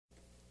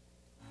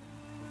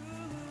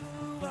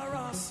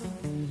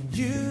awesome.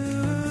 You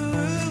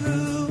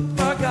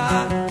are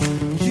God.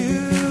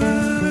 You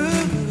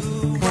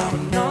are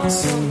an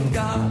awesome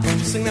God.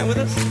 Sing that with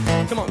us.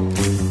 Come on.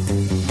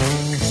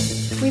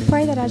 We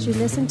pray that as you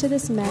listen to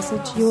this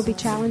message, you will be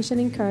challenged and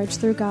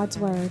encouraged through God's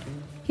Word.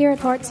 Here at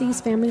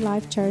Heartsease Family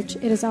Life Church,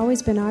 it has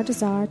always been our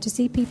desire to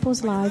see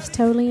people's lives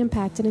totally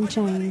impacted and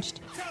changed.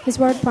 His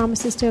Word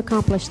promises to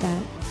accomplish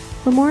that.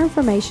 For more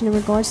information in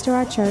regards to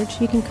our church,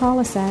 you can call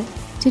us at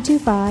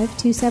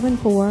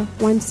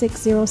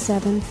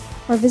 225-274-1607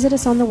 or visit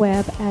us on the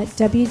web at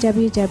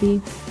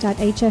www.hflc.us.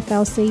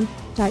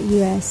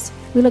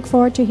 We look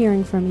forward to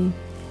hearing from you.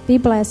 Be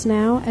blessed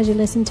now as you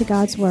listen to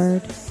God's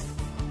Word.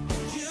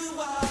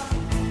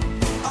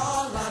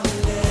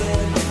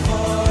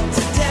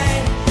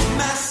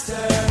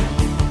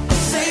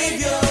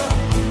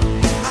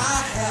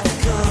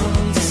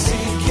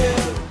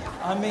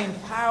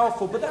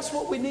 Powerful, but that's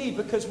what we need,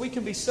 because we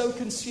can be so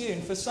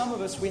consumed. For some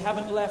of us, we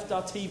haven't left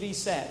our TV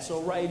sets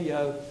or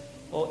radio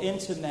or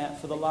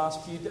internet for the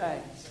last few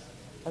days.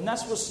 And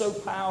that's what's so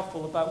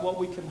powerful about what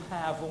we can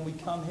have when we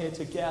come here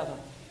together,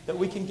 that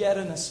we can get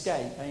an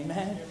escape,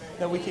 amen?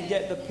 That we can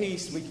get the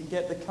peace, we can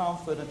get the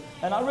comfort.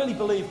 And I really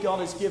believe God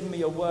has given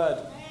me a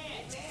word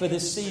for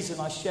this season.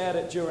 I shared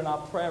it during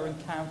our prayer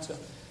encounter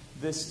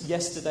this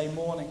yesterday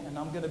morning, and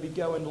I'm going to be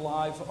going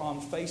live on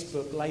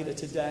Facebook later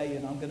today,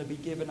 and I'm going to be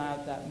giving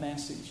out that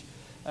message.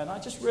 And I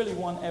just really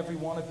want every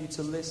one of you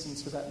to listen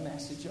to that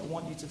message. I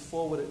want you to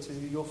forward it to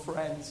your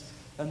friends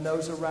and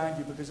those around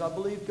you, because I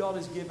believe God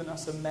has given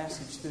us a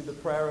message through the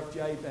prayer of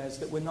Jabez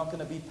that we're not going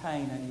to be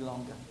pain any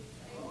longer.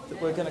 That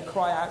we're going to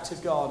cry out to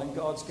God, and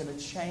God's going to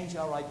change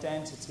our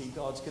identity.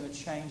 God's going to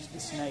change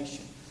this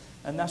nation.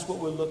 And that's what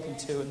we're looking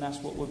to, and that's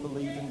what we're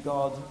believing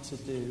God to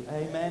do.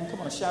 Amen.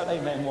 Come on, shout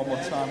amen one more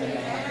time in the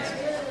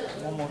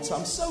hands. One more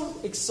time. I'm so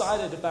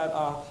excited about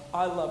our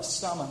I Love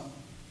Summer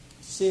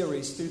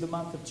series through the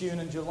month of June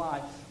and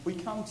July. We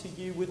come to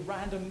you with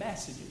random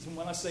messages. And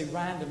when I say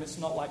random, it's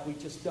not like we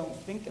just don't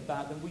think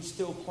about them. We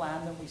still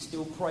plan them. We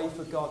still pray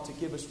for God to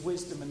give us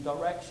wisdom and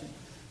direction.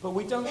 But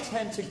we don't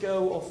tend to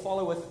go or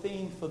follow a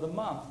theme for the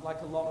month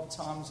like a lot of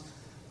times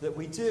that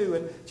we do.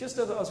 And just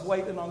as I was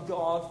waiting on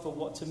God for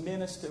what to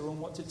minister and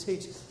what to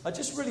teach, I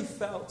just really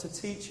felt to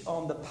teach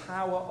on the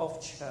power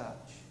of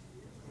church.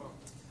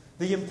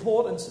 The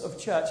importance of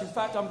church. In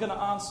fact, I'm going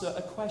to answer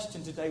a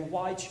question today.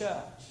 Why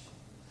church?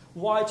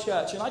 Why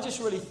church? And I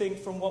just really think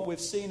from what we've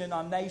seen in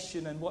our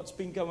nation and what's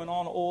been going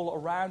on all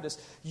around us,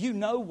 you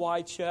know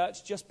why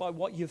church just by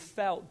what you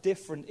felt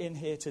different in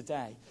here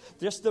today.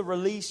 Just the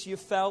release you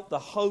felt, the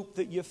hope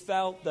that you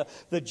felt,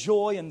 the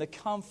joy and the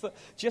comfort,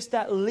 just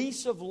that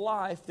lease of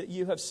life that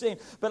you have seen.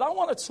 But I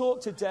want to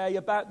talk today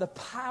about the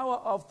power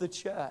of the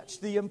church,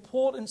 the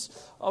importance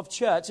of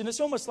church. And it's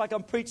almost like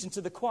I'm preaching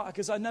to the choir,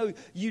 because I know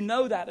you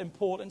know that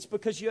importance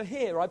because you're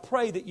here. I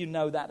pray that you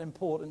know that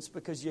importance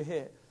because you're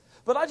here.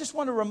 But I just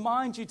want to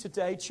remind you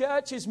today,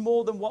 church is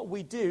more than what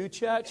we do.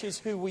 Church is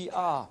who we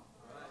are.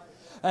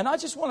 And I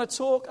just want to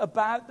talk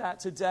about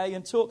that today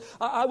and talk.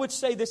 I would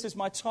say this is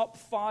my top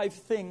 5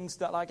 things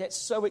that I get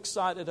so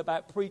excited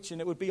about preaching.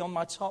 It would be on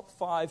my top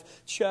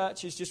 5.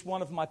 Church is just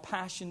one of my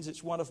passions.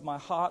 It's one of my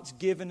hearts.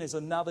 Giving is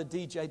another.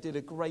 DJ did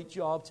a great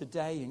job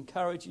today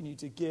encouraging you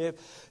to give.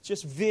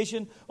 Just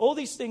vision. All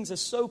these things are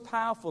so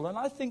powerful. And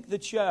I think the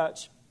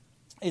church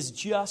is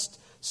just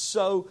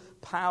so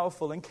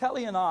powerful. And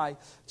Kelly and I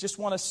just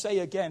want to say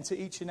again to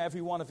each and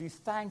every one of you,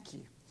 thank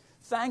you.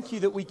 Thank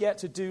you that we get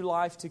to do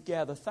life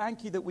together.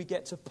 Thank you that we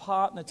get to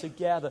partner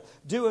together,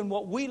 doing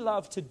what we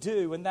love to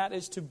do, and that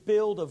is to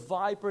build a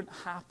vibrant,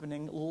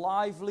 happening,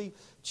 lively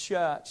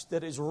church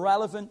that is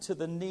relevant to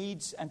the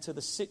needs and to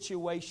the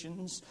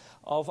situations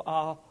of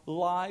our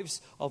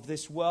lives, of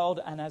this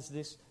world, and as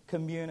this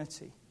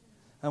community.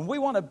 And we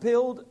want to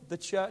build the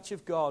church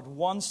of God,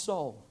 one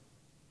soul,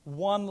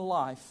 one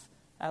life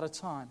at a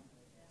time.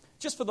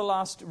 Just for the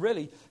last,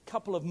 really,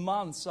 couple of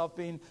months, I've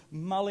been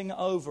mulling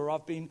over.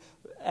 I've been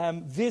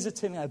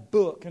visiting a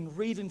book and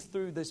reading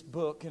through this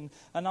book. And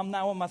I'm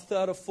now on my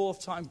 3rd or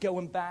 4th time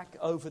going back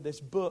over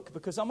this book,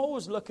 because I'm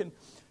always looking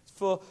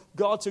for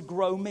God to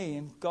grow me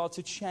and God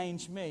to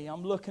change me.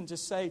 I'm looking to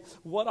say,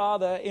 what are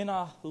there in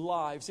our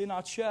lives, in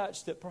our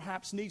church, that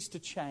perhaps needs to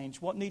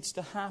change? What needs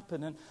to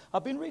happen? And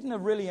I've been reading a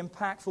really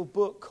impactful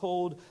book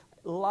called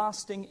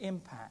Lasting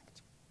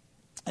Impact.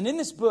 And in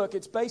this book,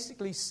 it's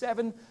basically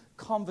 7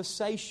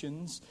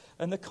 conversations,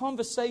 and the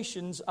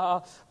conversations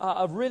are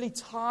really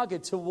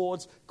targeted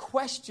towards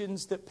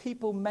questions that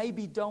people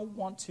maybe don't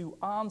want to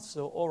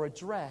answer or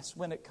address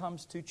when it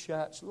comes to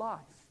church life.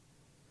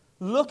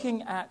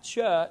 Looking at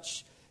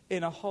church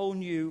in a whole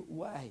new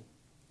way.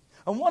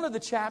 And one of the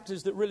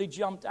chapters that really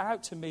jumped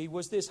out to me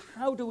was this: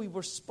 how do we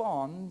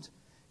respond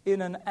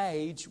in an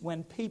age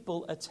when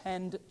people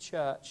attend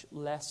church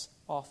less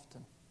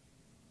often?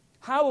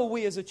 How are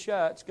we as a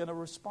church going to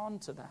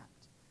respond to that?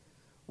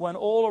 When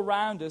all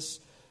around us,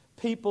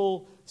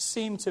 people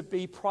seem to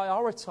be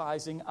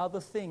prioritizing other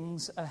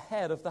things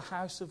ahead of the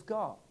house of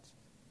God.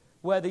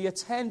 where the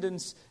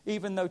attendance,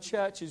 even though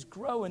church is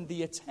growing,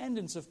 the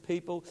attendance of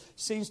people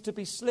seems to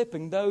be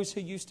slipping. Those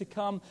who used to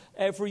come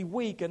every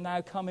week are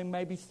now coming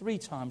maybe 3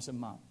 times a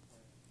month.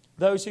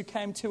 Those who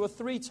came 2 or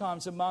 3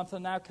 times a month are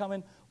now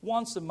coming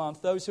once a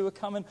month. Those who are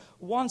coming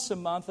once a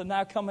month are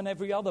now coming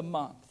every other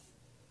month.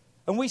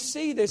 And we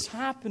see this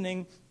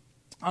happening,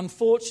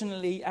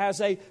 unfortunately,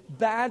 as a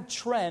bad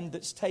trend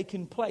that's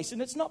taken place.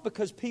 And it's not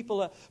because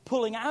people are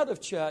pulling out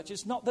of church.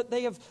 It's not that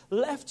they have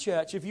left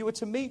church. If you were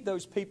to meet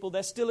those people,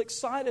 they're still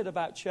excited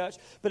about church.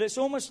 But it's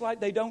almost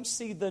like they don't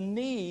see the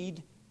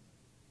need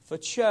for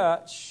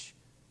church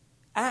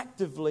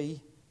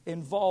actively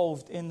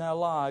involved in their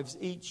lives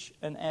each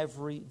and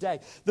every day.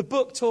 The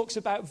book talks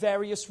about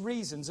various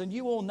reasons, and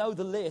you all know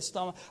the list.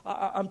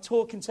 I'm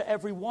talking to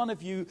every one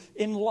of you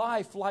in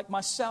life, like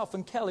myself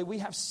and Kelly. We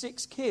have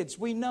 6 kids.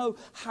 We know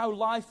how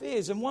life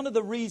is, and one of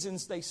the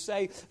reasons they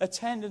say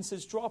attendance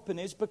is dropping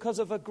is because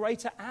of a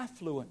greater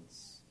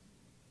affluence.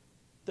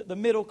 That the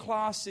middle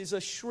class is a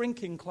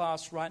shrinking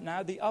class right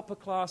now. The upper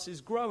class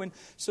is growing.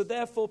 So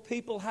therefore,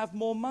 people have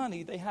more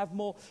money. They have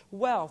more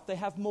wealth. They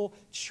have more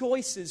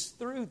choices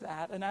through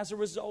that. And as a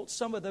result,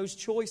 some of those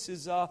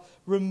choices are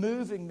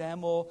removing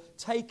them or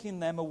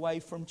taking them away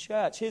from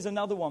church. Here's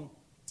another one.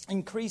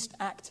 Increased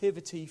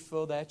activity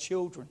for their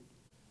children.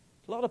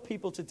 A lot of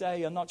people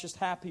today are not just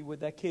happy with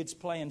their kids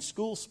playing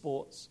school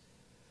sports.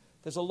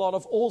 There's a lot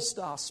of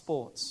all-star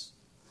sports.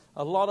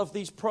 A lot of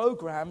these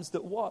programs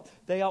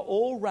they are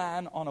all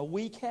ran on a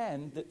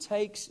weekend that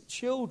takes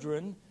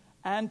children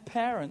and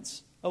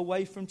parents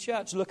away from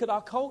church. Look at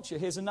our culture.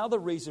 Here's another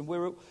reason.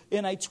 We're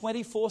in a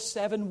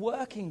 24/7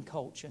 working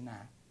culture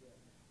now.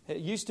 It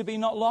used to be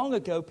not long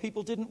ago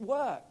people didn't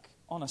work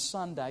on a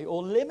Sunday,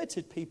 or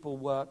limited people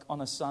work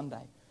on a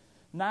Sunday.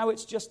 Now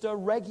it's just a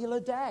regular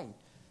day.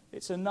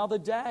 It's another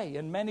day,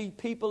 and many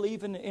people,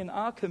 even in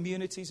our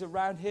communities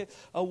around here,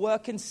 are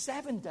working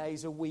 7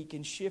 days a week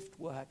in shift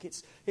work.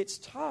 It's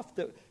tough.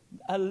 That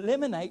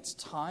eliminates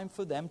time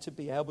for them to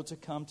be able to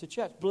come to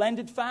church.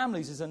 Blended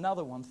families is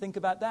another one. Think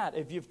about that.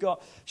 If you've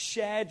got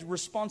shared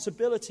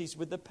responsibilities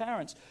with the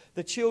parents,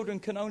 the children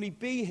can only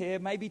be here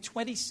maybe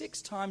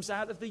 26 times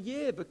out of the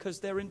year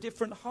because they're in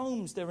different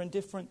homes, they're in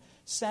different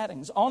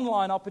settings.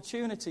 Online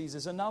opportunities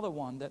is another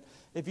one, that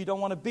if you don't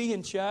want to be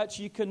in church,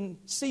 you can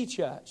see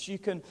church. You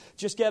can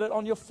just get it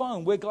on your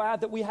phone. We're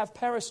glad that we have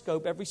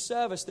Periscope every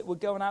service, that we're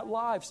going out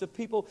live so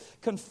people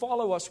can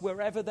follow us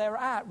wherever they're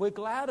at. We're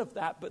glad of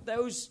that. But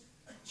those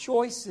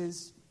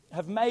choices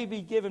have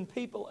maybe given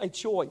people a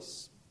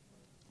choice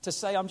to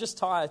say, I'm just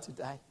tired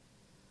today.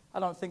 I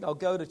don't think I'll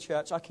go to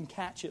church. I can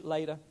catch it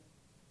later.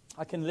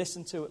 I can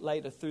listen to it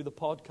later through the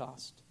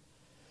podcast.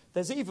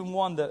 There's even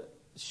one that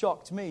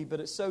shocked me,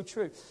 but it's so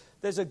true.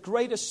 There's a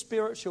greater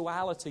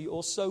spirituality,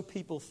 or so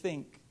people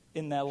think,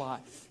 in their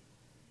life.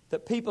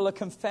 That people are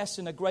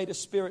confessing a greater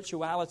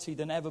spirituality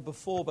than ever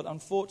before, but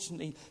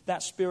unfortunately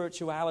that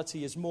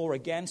spirituality is more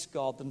against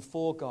God than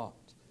for God.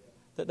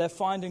 That they're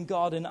finding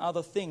God in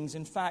other things.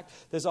 In fact,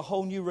 there's a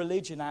whole new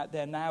religion out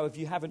there now, if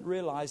you haven't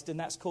realized, and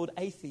that's called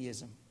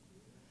atheism.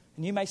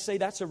 And you may say,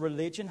 that's a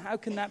religion. How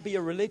can that be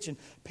a religion?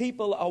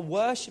 People are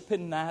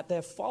worshiping that.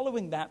 They're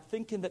following that,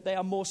 thinking that they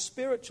are more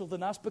spiritual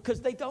than us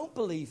because they don't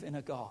believe in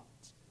a God.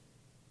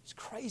 As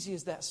crazy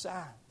as that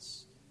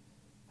sounds.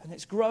 And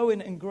it's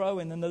growing and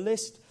growing, and the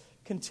list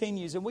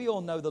continues. And we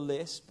all know the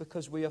list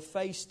because we are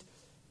faced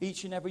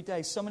each and every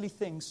day. So many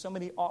things, so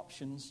many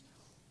options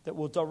that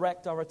will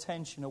direct our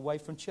attention away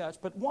from church.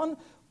 But one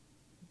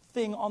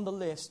thing on the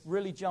list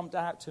really jumped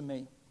out to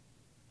me,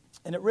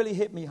 and it really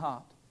hit me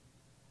hard.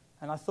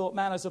 And I thought,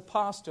 man, as a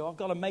pastor, I've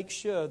got to make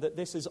sure that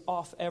this is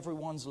off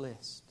everyone's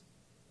list.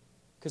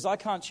 Because I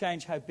can't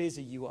change how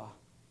busy you are.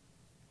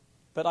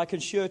 But I can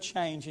sure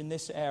change in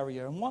this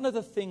area. And one of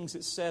the things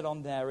that's said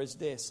on there is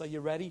this. Are you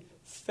ready?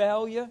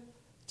 Failure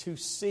to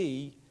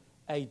see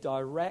a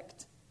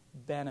direct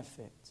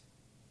benefit.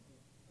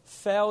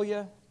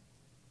 Failure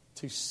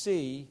to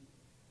see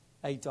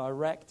a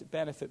direct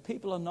benefit.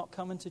 People are not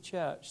coming to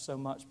church so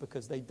much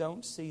because they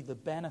don't see the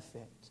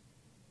benefit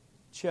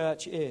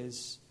church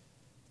is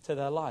to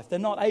their life. They're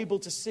not able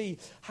to see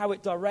how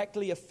it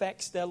directly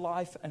affects their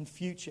life and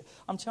future.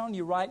 I'm telling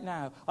you right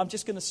now, I'm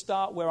just going to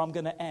start where I'm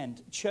going to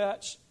end.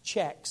 Church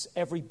checks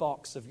every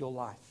box of your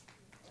life.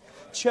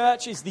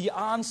 Church is the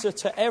answer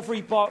to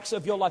every box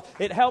of your life.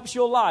 It helps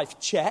your life.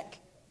 Check.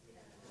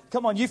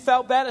 Come on, you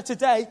felt better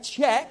today.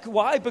 Check.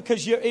 Why?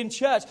 Because you're in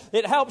church.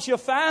 It helps your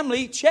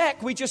family.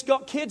 Check. We just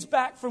got kids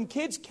back from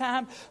kids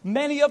camp.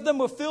 Many of them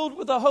were filled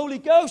with the Holy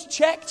Ghost.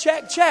 Check,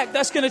 check, check.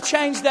 That's going to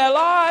change their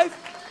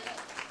life.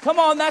 Come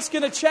on, that's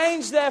going to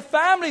change their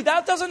family.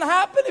 That doesn't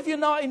happen if you're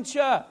not in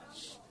church.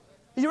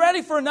 Are you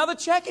ready for another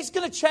check? It's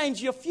going to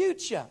change your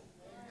future.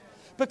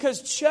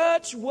 Because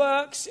church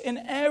works in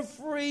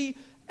every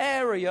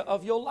area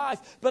of your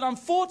life. But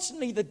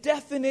unfortunately, the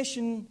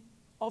definition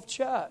of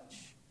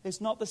church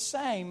is not the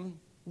same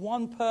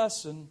one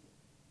person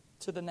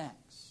to the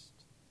next.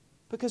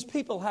 Because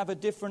people have a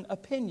different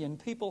opinion.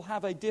 People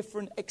have a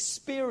different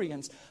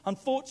experience.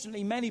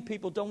 Unfortunately, many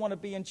people don't want to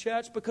be in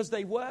church because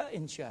they were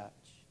in church.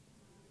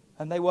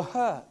 and they were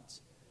hurt.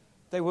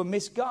 They were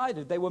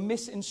misguided. They were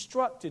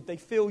misinstructed. They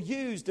feel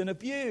used and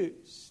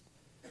abused.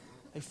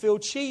 They feel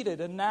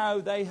cheated, and now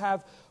they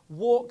have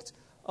walked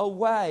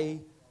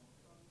away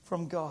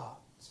from God.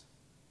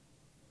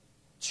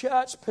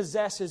 Church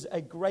possesses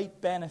a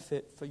great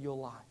benefit for your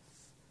life.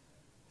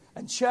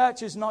 And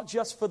church is not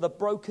just for the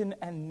broken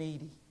and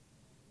needy.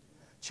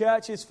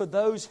 Church is for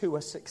those who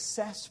are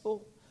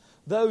successful,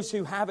 those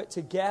who have it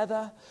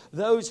together,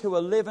 those who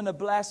are living a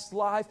blessed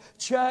life.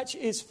 Church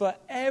is for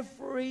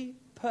every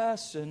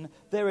person.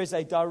 There is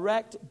a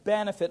direct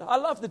benefit. I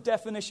love the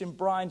definition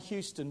Brian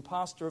Houston,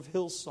 pastor of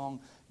Hillsong,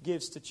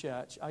 gives to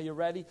church. Are you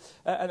ready?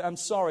 And I'm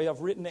sorry,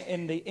 I've written it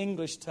in the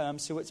English term,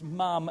 so it's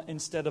mum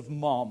instead of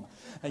mom.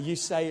 And you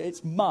say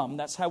it's mum.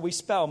 That's how we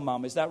spell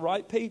mum. Is that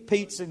right, Pete?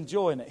 Pete's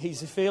enjoying it.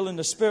 He's feeling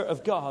the Spirit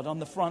of God on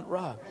the front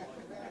row.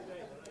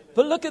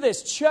 But look at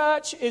this.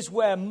 Church is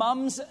where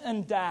mums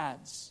and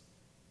dads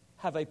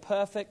have a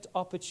perfect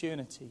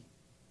opportunity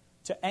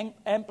to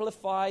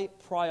amplify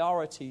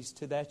priorities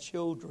to their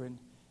children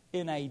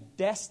in a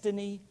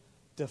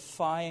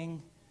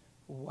destiny-defying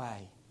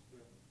way.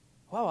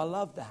 Wow, I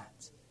love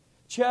that.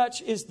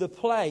 Church is the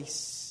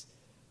place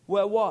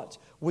where what?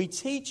 We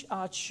teach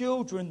our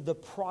children the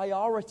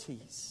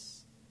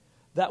priorities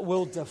that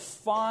will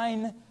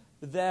define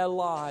their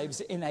lives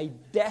in a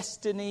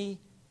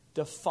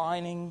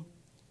destiny-defining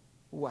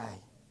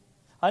way.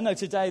 I know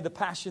today the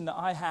passion that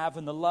I have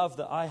and the love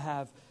that I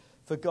have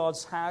for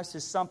God's house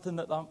is something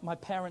that my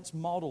parents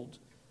modeled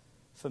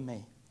for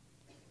me.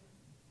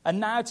 And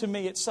now to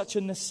me, it's such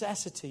a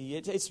necessity.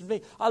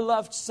 I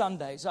love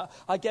Sundays.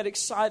 I get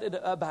excited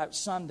about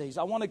Sundays.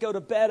 I want to go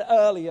to bed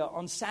earlier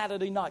on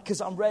Saturday night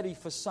because I'm ready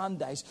for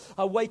Sundays.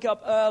 I wake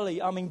up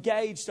early. I'm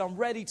engaged. I'm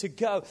ready to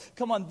go.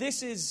 Come on,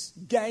 this is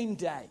game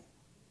day.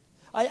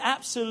 I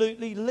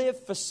absolutely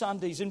live for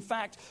Sundays. In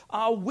fact,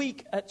 our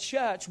week at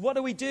church, what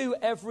do we do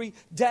every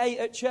day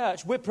at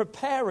church? We're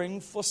preparing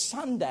for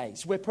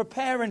Sundays. We're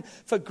preparing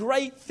for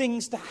great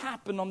things to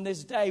happen on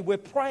this day. We're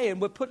praying.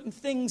 We're putting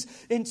things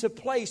into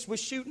place. We're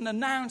shooting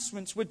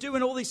announcements. We're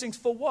doing all these things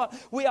for what?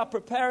 We are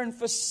preparing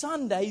for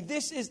Sunday.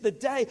 This is the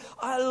day.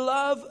 I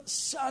love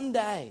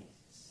Sundays.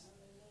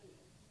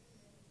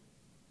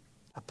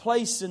 A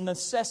place and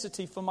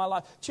necessity for my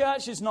life.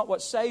 Church is not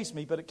what saves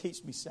me, but it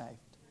keeps me saved.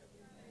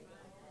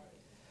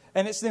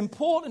 And it's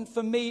important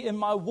for me in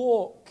my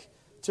walk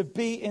to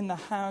be in the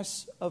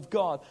house of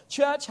God.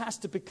 Church has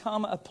to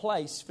become a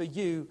place for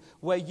you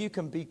where you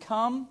can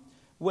become,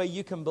 where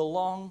you can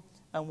belong,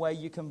 and where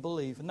you can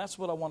believe. And that's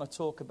what I want to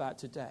talk about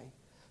today.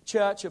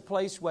 Church, a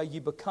place where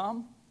you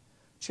become.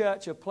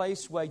 Church, a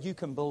place where you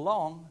can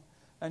belong.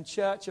 And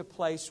church, a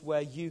place where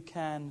you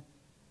can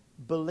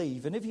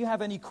believe. And if you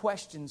have any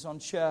questions on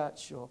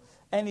church or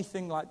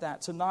anything like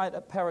that, tonight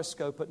at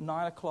Periscope at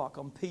 9 o'clock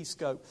on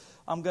P-Scope,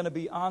 I'm going to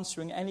be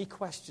answering any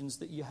questions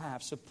that you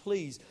have. So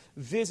please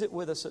visit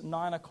with us at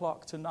 9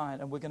 o'clock tonight,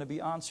 and we're going to be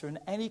answering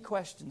any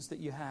questions that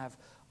you have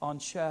on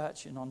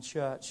church and on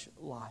church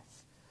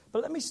life.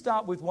 But let me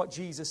start with what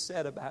Jesus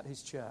said about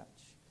his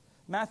church.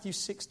 Matthew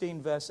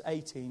 16 verse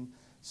 18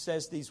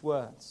 says these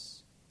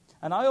words,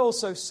 "And I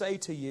also say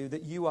to you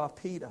that you are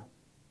Peter,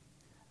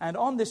 and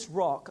on this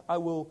rock I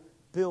will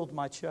build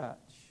my church,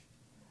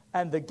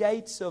 and the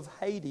gates of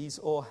Hades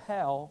or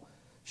hell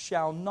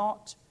shall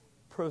not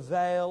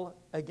prevail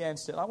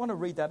against it." I want to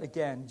read that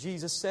again.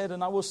 Jesus said,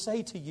 "And I will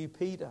say to you,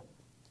 Peter,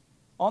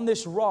 on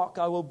this rock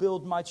I will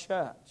build my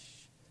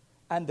church,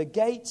 and the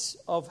gates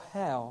of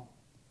hell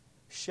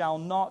shall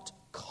not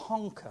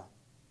conquer.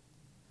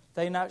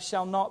 They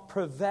shall not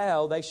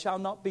prevail. They shall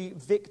not be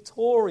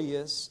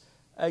victorious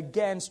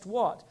against"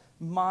 what?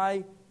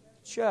 My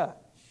church.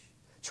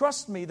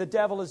 Trust me, the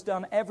devil has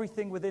done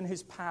everything within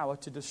his power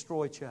to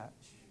destroy church.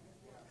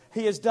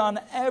 He has done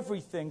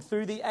everything.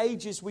 Through the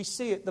ages, we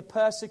see it, the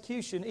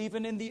persecution.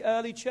 Even in the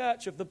early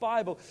church of the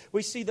Bible,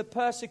 we see the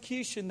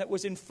persecution that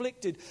was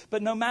inflicted.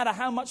 But no matter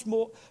how much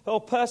more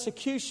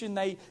persecution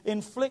they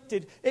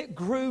inflicted, it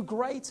grew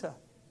greater.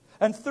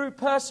 And through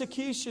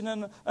persecution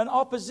and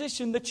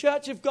opposition, the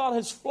church of God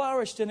has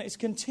flourished and it's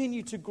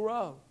continued to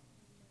grow.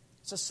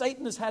 So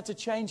Satan has had to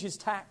change his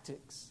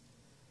tactics.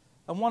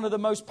 And one of the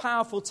most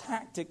powerful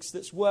tactics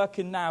that's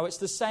working now, it's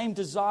the same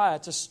desire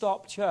to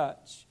stop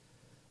church.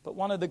 But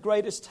one of the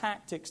greatest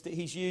tactics that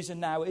he's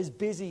using now is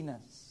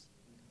busyness.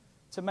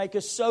 To make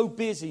us so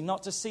busy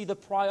not to see the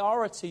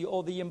priority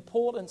or the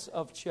importance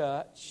of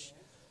church,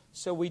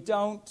 so we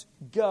don't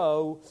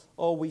go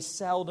or we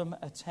seldom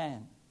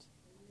attend.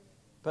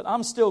 But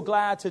I'm still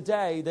glad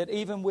today that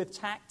even with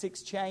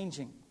tactics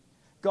changing,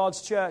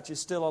 God's church is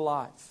still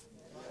alive.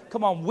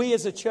 Come on, we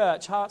as a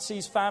church,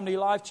 Heartsease Family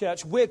Life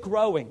Church, we're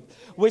growing.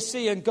 We're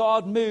seeing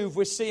God move.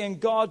 We're seeing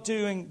God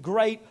doing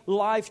great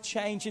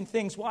life-changing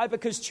things. Why?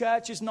 Because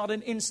church is not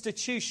an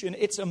institution,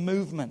 it's a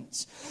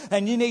movement.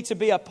 And you need to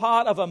be a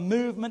part of a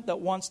movement that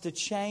wants to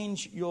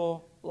change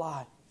your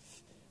life.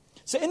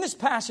 So in this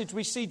passage,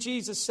 we see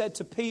Jesus said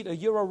to Peter,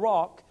 "You're a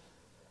rock,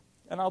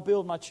 and I'll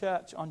build my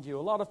church on you."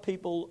 A lot of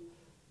people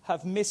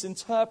have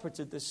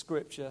misinterpreted this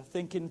scripture,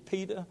 thinking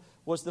Peter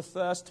was the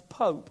first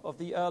pope of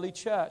the early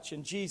church.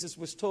 And Jesus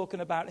was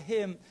talking about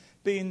him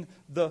being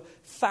the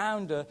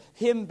founder,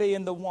 him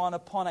being the one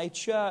upon a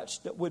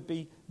church that would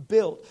be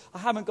built. I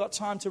haven't got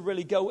time to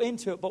really go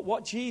into it, but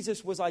what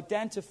Jesus was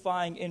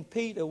identifying in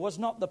Peter was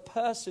not the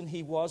person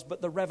he was,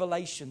 but the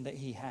revelation that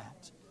he had.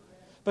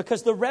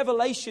 Because the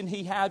revelation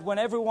he had, when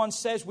everyone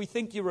says, we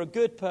think you're a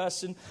good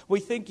person,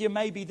 we think you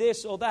may be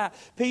this or that,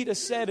 Peter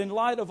said, in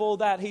light of all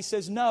that, he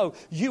says, no,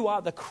 you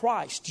are the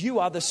Christ. You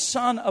are the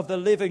Son of the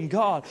living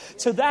God.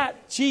 To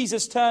that,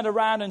 Jesus turned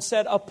around and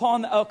said,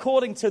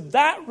 according to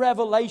that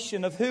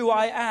revelation of who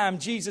I am,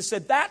 Jesus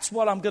said, that's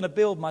what I'm going to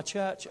build my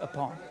church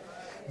upon.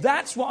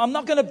 That's what, I'm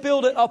not going to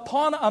build it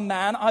upon a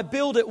man. I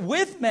build it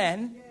with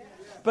men,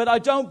 but I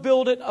don't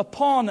build it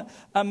upon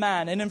a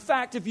man. And in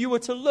fact, if you were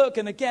to look,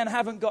 and again,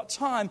 haven't got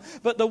time,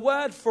 but the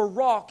word for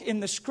rock in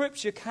the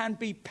scripture can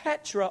be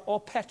Petra or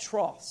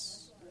Petros.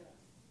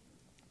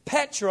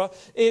 Petra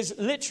is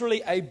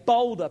literally a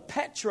boulder.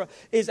 Petra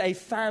is a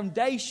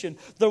foundation.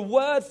 The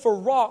word for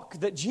rock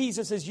that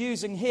Jesus is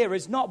using here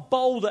is not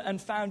boulder and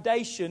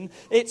foundation.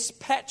 It's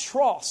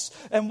Petros.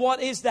 And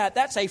what is that?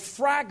 That's a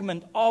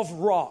fragment of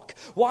rock.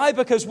 Why?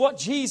 Because what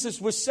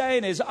Jesus was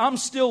saying is, I'm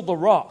still the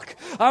rock.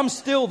 I'm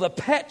still the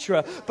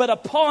Petra. But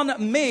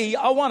upon me,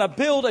 I want to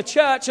build a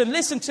church. And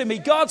listen to me.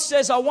 God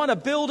says, I want to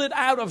build it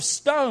out of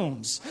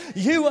stones.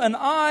 You and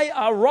I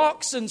are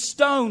rocks and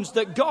stones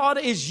that God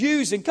is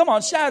using. Come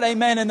on, shout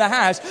amen in the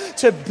house,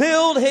 to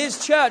build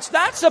his church.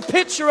 That's a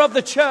picture of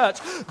the church,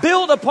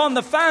 built upon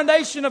the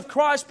foundation of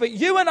Christ, but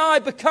you and I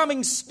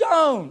becoming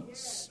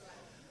stones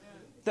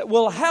that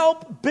will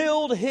help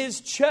build his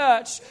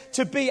church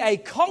to be a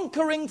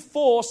conquering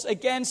force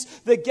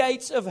against the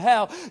gates of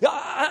hell.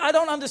 I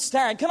don't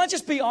understand. Can I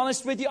just be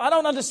honest with you? I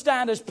don't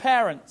understand as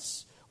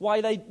parents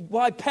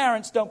why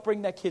parents don't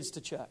bring their kids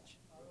to church.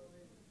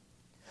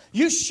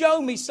 You show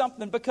me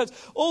something, because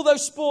all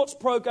those sports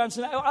programs,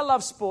 and I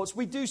love sports,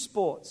 we do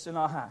sports in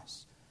our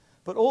house.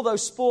 But all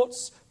those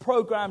sports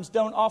programs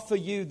don't offer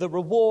you the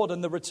reward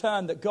and the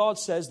return that God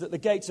says that the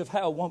gates of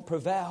hell won't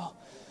prevail.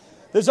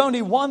 There's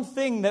only one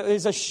thing that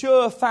is a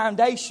sure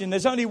foundation.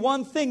 There's only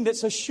one thing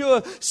that's a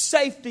sure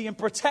safety and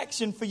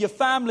protection for your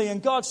family.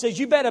 And God says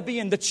you better be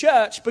in the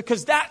church,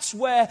 because that's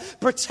where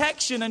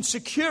protection and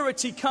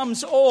security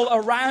comes all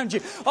around you.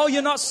 Oh,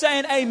 you're not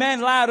saying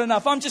amen loud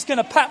enough. I'm just going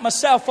to pat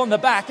myself on the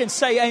back and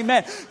say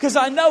amen, because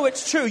I know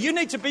it's true. You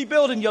need to be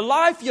building your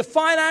life, your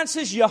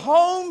finances, your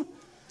home,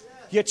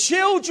 your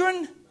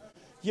children,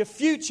 your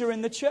future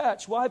in the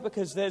church. Why?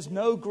 Because there's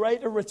no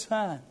greater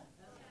return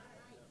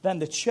than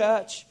the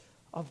church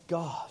of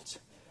God.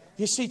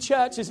 You see,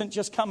 church isn't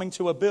just coming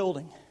to a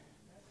building.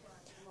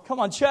 Come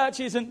on, church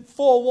isn't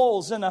four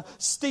walls and a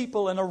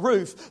steeple and a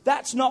roof.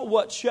 That's not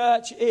what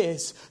church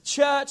is.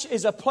 Church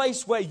is a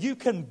place where you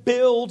can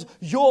build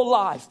your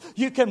life.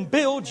 You can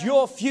build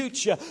your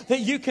future.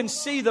 That you can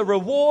see the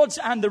rewards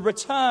and the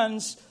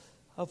returns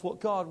of what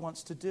God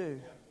wants to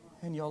do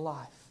in your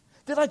life.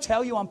 Did I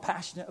tell you I'm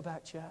passionate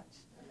about church?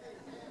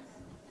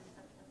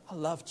 I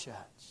love church.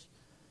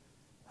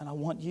 And I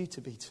want you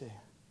to be too.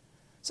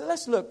 So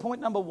let's look.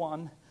 Point number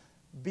 1,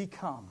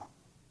 become.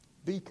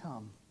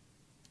 Become.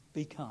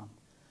 Become.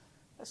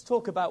 Let's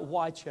talk about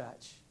why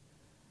church.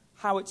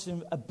 How it's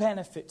a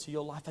benefit to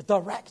your life, a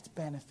direct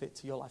benefit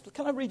to your life.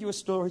 Can I read you a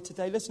story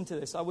today? Listen to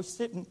this. I was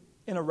sitting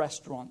in a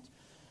restaurant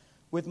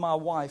with my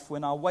wife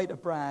when our waiter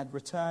Brad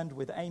returned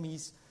with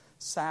Amy's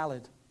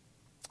salad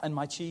and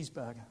my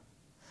cheeseburger.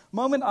 A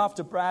moment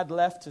after Brad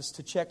left us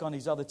to check on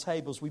his other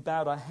tables, we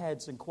bowed our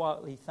heads and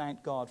quietly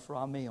thanked God for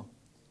our meal.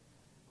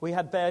 We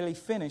had barely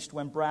finished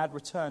when Brad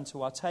returned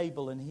to our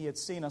table, and he had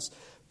seen us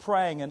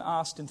praying and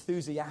asked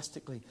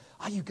enthusiastically,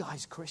 "Are you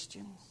guys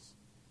Christians?"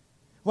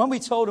 When we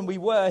told him we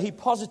were, he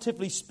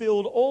positively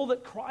spilled all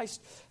that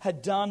Christ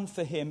had done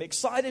for him.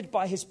 Excited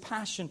by his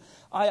passion,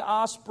 I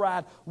asked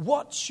Brad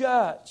what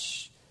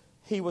church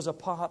he was a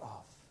part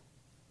of.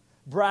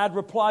 Brad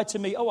replied to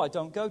me, "Oh, I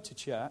don't go to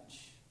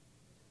church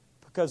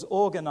because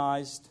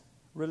organized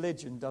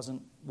religion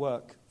doesn't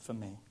work for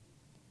me."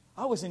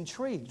 I was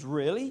intrigued.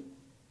 Really?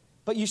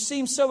 But you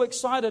seem so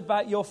excited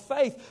about your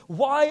faith.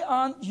 Why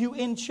aren't you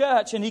in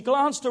church? And he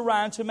glanced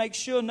around to make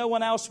sure no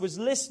one else was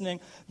listening.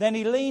 Then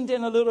he leaned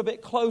in a little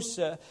bit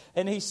closer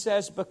and he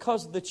says,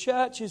 "Because the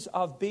churches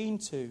I've been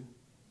to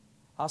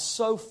are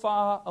so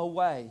far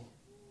away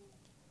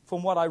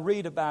from what I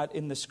read about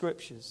in the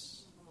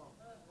scriptures.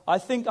 I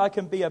think I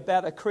can be a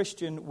better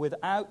Christian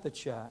without the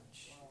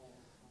church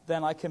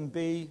than I can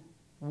be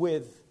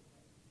with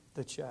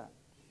the church."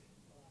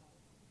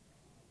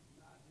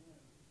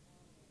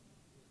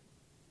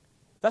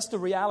 That's the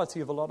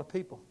reality of a lot of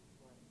people.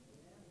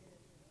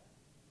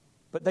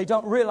 But they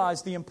don't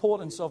realize the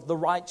importance of the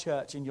right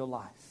church in your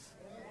life.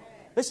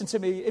 Listen to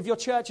me, if your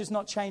church is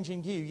not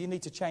changing you, you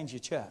need to change your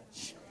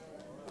church.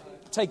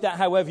 Take that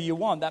however you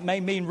want. That may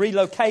mean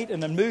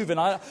relocating and moving.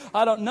 I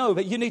don't know.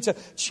 But you need to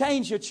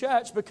change your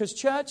church, because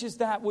church is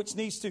that which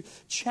needs to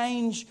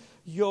change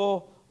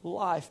your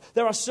life.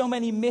 There are so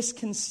many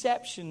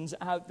misconceptions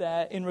out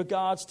there in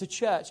regards to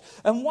church.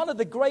 And one of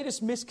the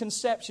greatest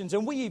misconceptions,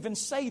 and we even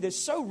say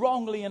this so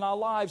wrongly in our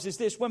lives, is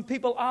this. When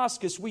people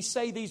ask us, we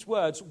say these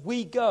words,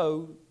 we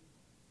go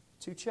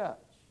to church.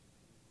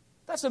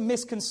 That's a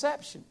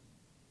misconception.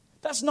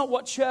 That's not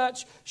what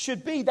church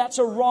should be. That's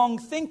a wrong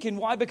thinking.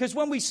 Why? Because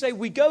when we say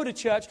we go to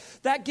church,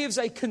 that gives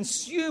a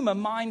consumer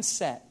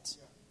mindset,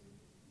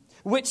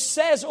 which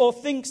says or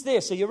thinks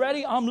this. Are you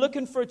ready? I'm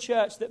looking for a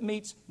church that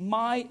meets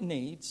my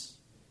needs.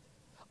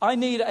 I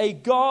need a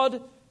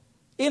God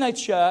in a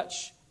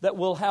church that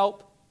will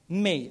help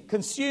me.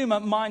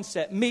 Consumer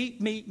mindset.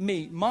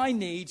 Me. My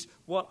needs,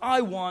 what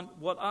I want,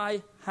 what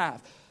I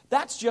have.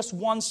 That's just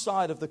one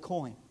side of the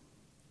coin.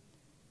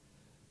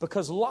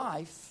 Because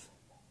life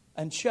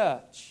and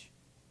church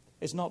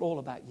is not all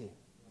about you.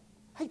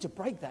 I hate to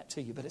break that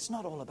to you, but it's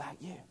not all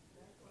about you.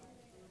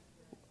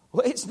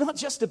 Well, it's not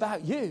just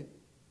about you.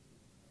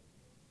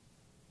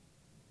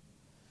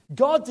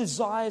 God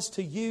desires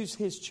to use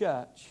His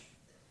church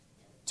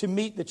to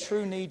meet the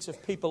true needs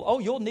of people. Oh,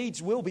 your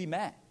needs will be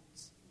met.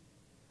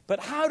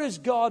 But how does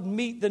God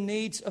meet the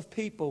needs of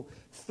people?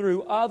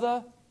 Through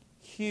other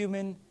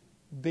human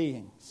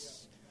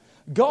beings.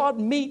 God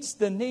meets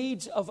the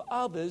needs of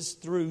others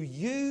through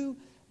you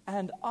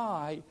and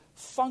I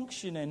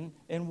functioning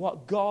in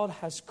what God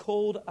has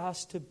called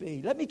us to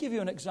be. Let me give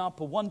you an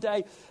example. One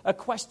day, a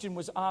question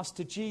was asked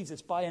to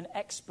Jesus by an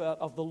expert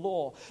of the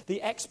law.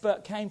 The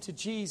expert came to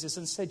Jesus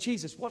and said,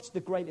 Jesus, what's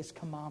the greatest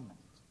commandment?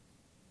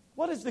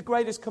 What is the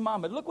greatest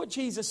commandment? Look what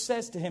Jesus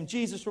says to him.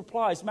 Jesus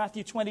replies,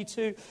 Matthew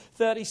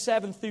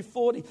 22:37 through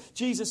 40.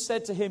 Jesus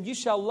said to him, you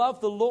shall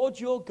love the Lord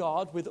your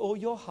God with all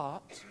your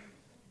heart,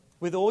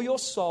 with all your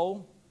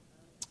soul,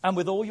 and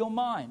with all your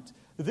mind.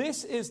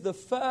 This is the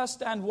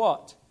first and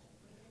what?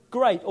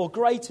 Great or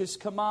greatest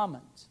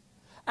commandment.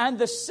 And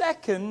the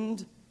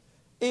second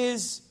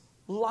is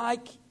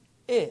like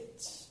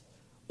it,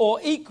 or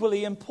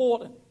equally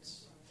important.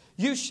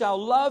 You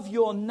shall love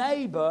your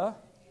neighbor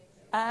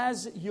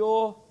as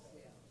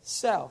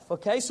yourself.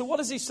 Okay, so what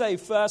does he say?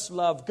 First,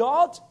 love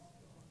God.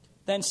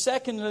 Then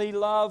secondly,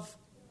 love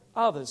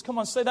others. Come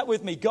on, say that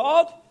with me.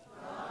 God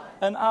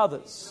and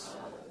others.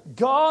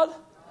 God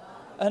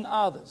and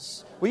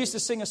others. We used to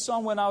sing a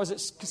song when I was at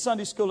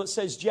Sunday school that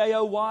says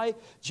J-O-Y,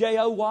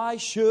 J-O-Y,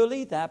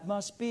 surely that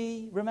must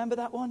be. Remember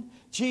that one?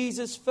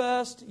 Jesus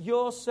first,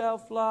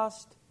 yourself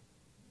last,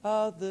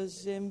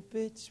 others in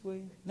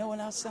between. No one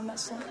else sang that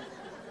song?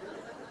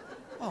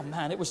 Oh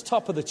man, it was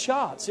top of the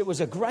charts. It was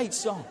a great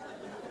song.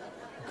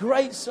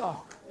 Great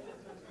song.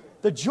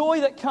 The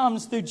joy that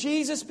comes through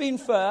Jesus being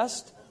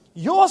first,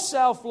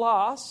 yourself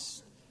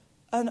last,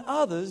 and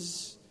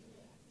others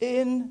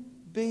in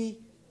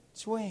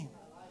between.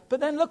 But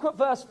then look what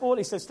verse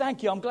 40 says.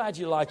 Thank you, I'm glad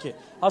you like it.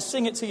 I'll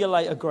sing it to you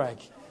later, Greg.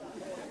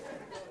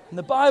 And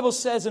the Bible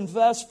says in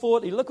verse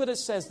 40, look what it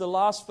says, the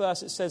last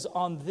verse, it says,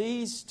 on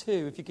these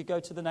two, if you could go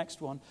to the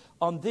next one,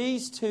 on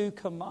these two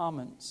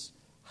commandments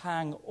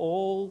hang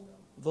all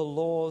the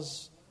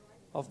laws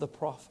of the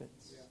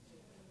prophets.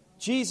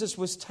 Jesus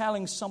was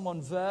telling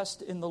someone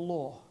versed in the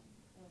law,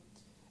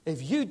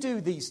 if you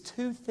do these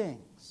two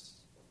things,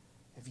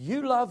 if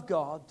you love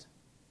God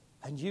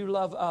and you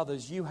love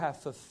others, you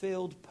have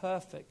fulfilled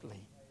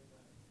perfectly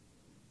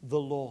the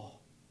law.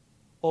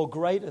 Or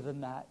greater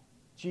than that,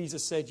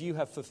 Jesus said, you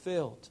have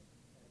fulfilled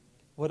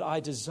what I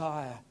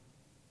desire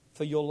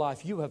for your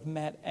life. You have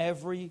met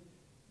every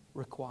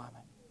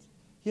requirement.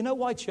 You know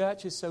why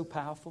church is so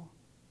powerful?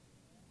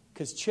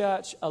 Because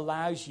church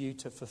allows you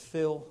to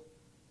fulfill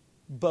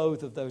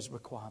both of those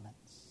requirements.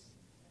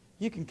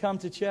 You can come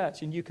to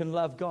church and you can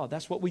love God.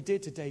 That's what we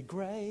did today.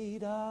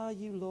 Great are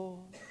you,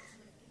 Lord.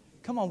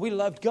 Come on, we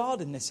loved God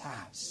in this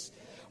house.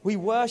 We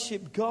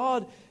worship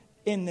God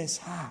in this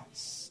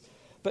house.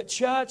 But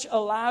church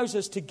allows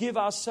us to give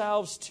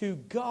ourselves to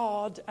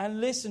God,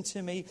 and listen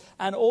to me,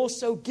 and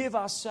also give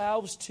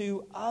ourselves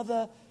to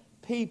other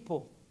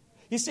people.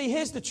 You see,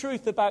 here's the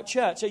truth about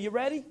church. Are you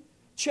ready?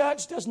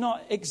 Church does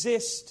not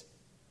exist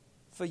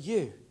for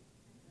you.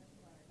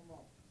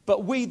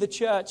 But we, the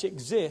church,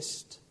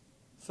 exist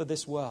for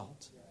this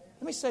world.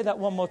 Let me say that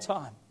one more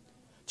time.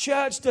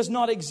 Church does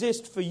not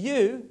exist for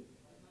you,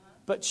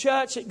 but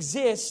church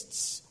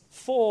exists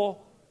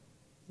for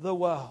the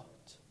world.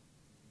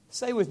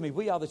 Say with me,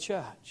 we are the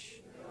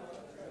church.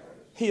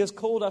 He has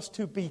called us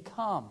to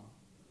become.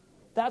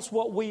 That's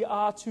what we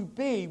are to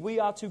be. We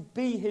are to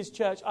be His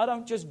church. I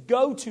don't just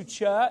go to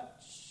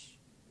church.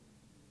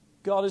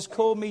 God has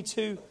called me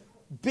to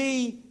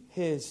be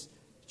His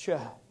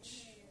church.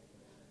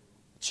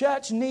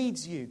 Church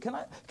needs you.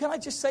 Can I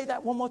just say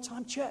that one more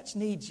time? Church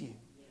needs you.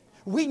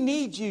 We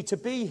need you to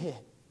be here.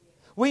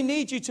 We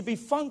need you to be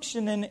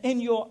functioning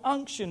in your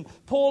unction.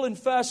 Paul in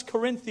 1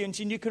 Corinthians,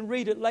 and you can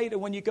read it later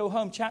when you go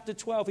home, chapter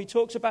 12, he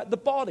talks about the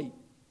body.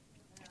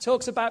 He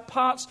Talks about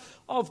parts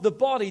of the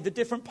body, the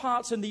different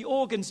parts and the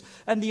organs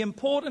and the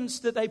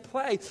importance that they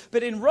play.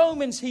 But in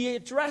Romans, he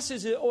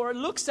addresses it or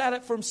looks at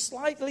it from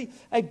slightly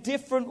a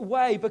different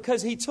way,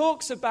 because he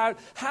talks about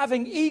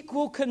having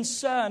equal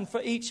concern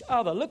for each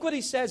other. Look what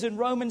he says in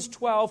Romans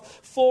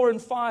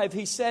 12:4-5.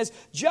 He says,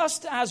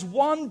 just as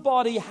one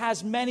body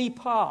has many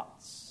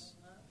parts,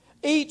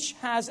 each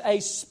has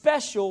a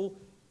special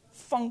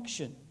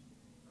function.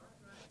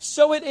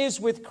 So it is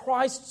with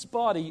Christ's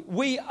body.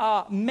 We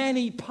are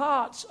many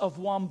parts of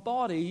one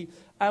body,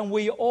 and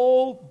we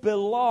all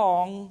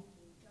belong.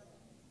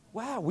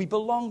 Wow, we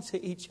belong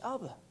to each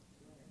other.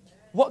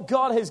 What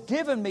God has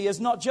given me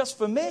is not just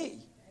for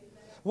me.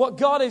 What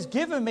God has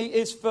given me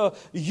is for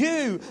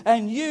you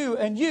and you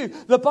and you.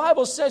 The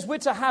Bible says we're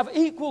to have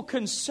equal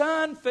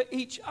concern for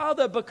each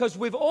other, because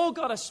we've all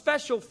got a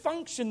special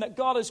function that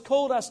God has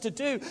called us to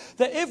do.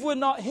 That if we're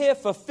not here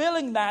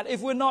fulfilling that, if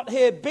we're not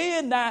here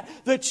being that,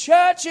 the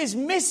church is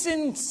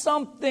missing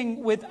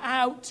something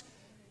without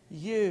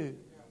you.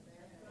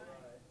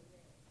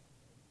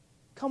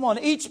 Come on,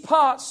 each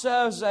part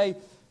serves a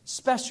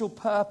special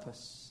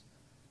purpose.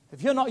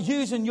 If you're not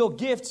using your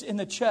gifts in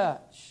the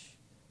church,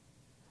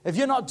 if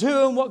you're not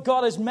doing what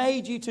God has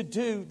made you to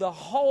do, the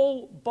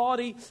whole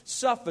body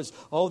suffers.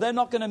 Oh, they're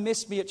not going to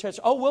miss me at church.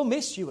 Oh, we'll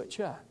miss you at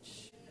church.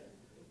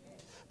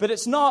 But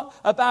it's not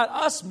about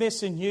us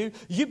missing you.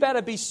 You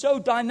better be so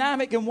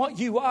dynamic in what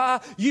you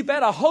are. You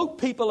better hope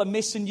people are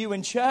missing you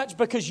in church,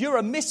 because you're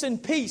a missing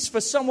piece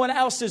for someone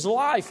else's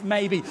life,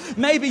 maybe.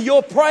 Maybe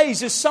your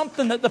praise is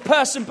something that the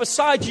person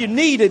beside you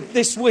needed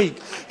this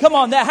week. Come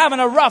on, they're having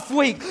a rough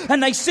week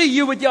and they see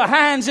you with your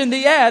hands in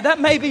the air.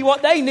 That may be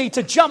what they need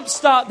to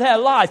jumpstart their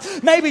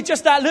life. Maybe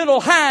just that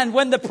little hand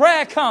when the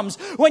prayer comes,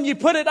 when you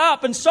put it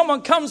up and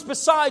someone comes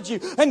beside you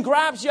and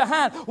grabs your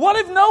hand. What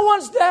if no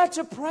one's there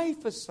to pray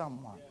for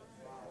someone?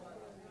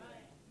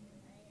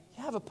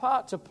 Have a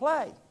part to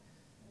play,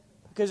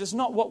 because it's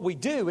not what we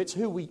do, it's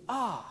who we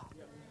are.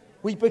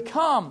 We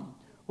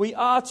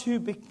are to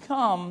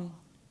become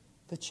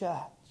the church.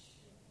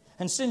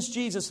 And since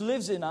Jesus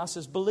lives in us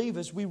as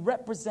believers, we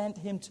represent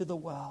him to the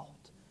world.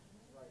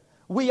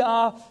 We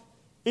are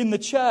in the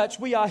church,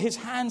 we are his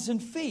hands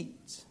and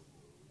feet.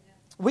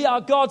 We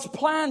are God's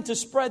plan to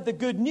spread the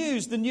good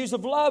news, the news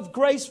of love,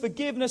 grace,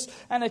 forgiveness,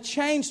 and a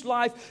changed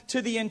life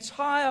to the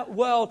entire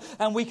world.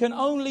 And we can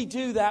only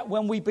do that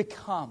when we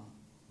become.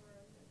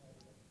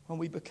 When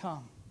we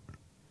become.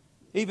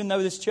 Even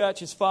though this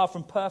church is far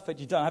from perfect,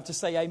 you don't have to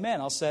say amen.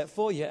 I'll say it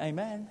for you.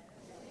 Amen.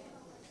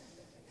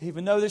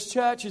 Even though this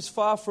church is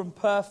far from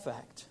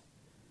perfect,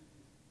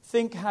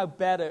 think how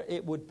better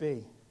it would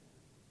be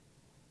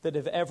that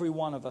if every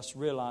one of us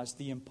realized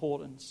the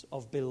importance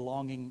of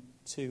belonging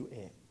to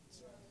it,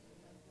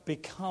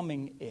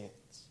 becoming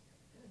it,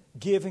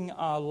 giving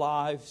our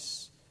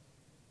lives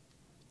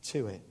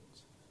to it.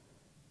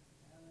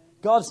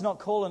 God's not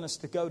calling us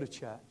to go to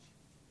church.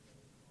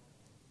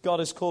 God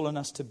is calling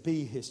us to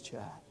be his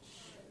church.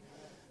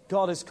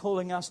 God is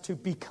calling us to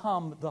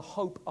become the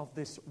hope of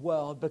this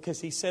world,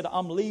 because he said,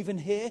 I'm leaving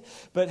here,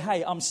 but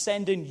hey, I'm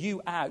sending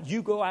you out.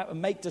 You go out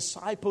and make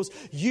disciples.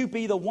 You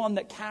be the one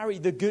that carry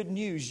the good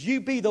news.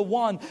 You be the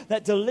one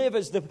that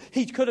delivers.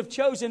 He could have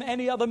chosen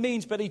any other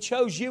means, but he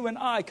chose you and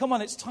I. Come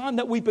on, it's time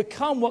that we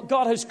become what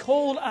God has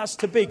called us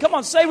to be. Come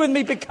on, say with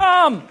me,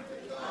 become.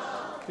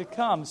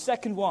 Become.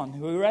 Second one. Are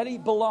we ready?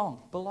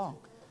 Belong.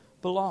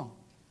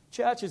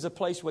 Church is a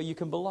place where you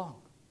can belong.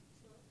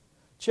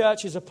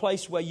 Church is a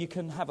place where you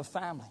can have a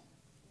family.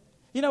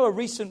 You know, a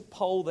recent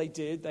poll they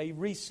did, they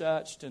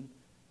researched and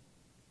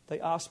they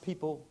asked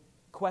people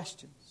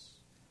questions.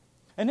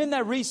 And in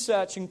their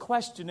research and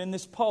question in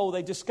this poll,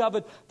 they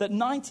discovered that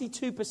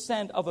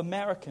 92% of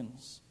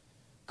Americans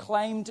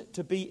claimed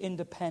to be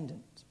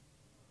independent.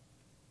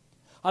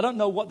 I don't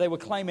know what they were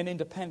claiming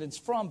independence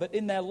from, but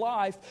in their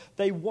life,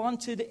 they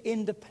wanted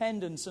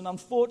independence. And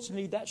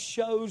unfortunately, that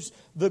shows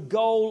the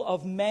goal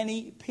of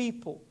many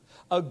people,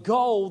 a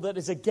goal that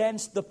is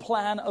against the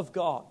plan of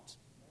God.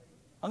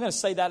 I'm going to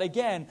say that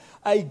again.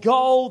 A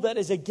goal that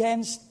is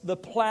against the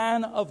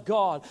plan of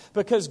God.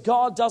 Because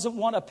God doesn't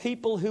want a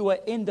people who are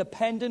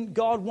independent.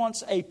 God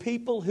wants a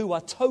people who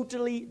are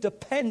totally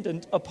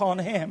dependent upon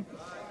him.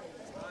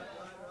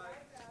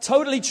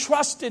 Totally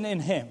trusting in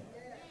him.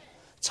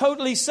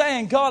 Totally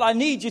saying, God, I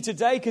need you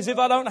today, because if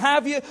I don't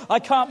have you, I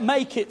can't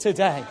make it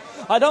today.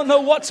 I don't know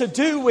what to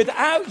do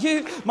without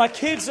you. My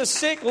kids are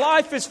sick.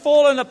 Life is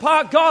falling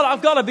apart. God,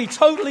 I've got to be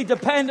totally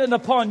dependent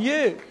upon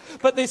you.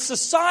 But the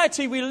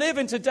society we live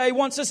in today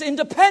wants us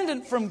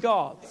independent from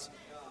God.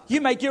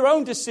 You make your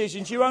own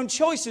decisions, your own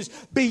choices.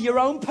 Be your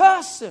own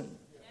person.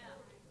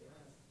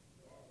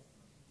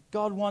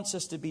 God wants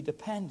us to be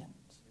dependent.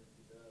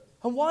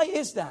 And why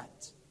is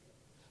that?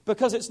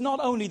 Because it's not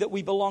only that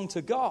we belong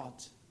to God.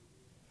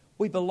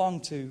 We belong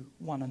to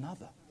one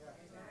another.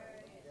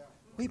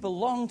 We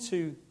belong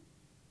to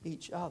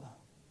each other.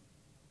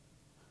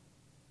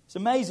 It's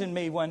amazing to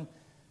me when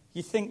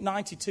you think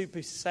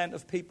 92%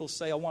 of people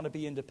say, I want to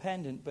be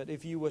independent. But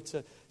if you were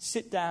to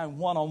sit down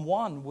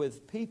one-on-one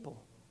with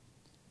people,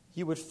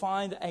 you would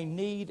find a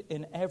need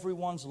in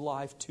everyone's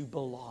life to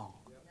belong.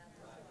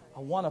 I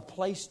want a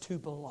place to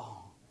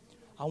belong.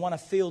 I want to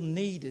feel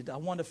needed. I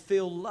want to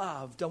feel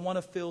loved. I want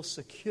to feel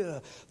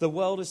secure. The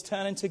world is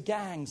turning to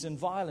gangs and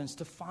violence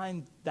to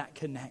find that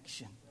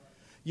connection.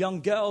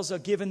 Young girls are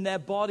giving their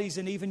bodies,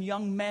 and even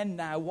young men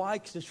now. Why?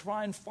 To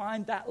try and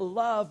find that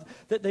love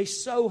that they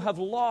so have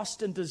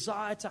lost and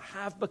desire to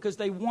have, because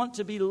they want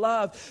to be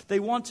loved. They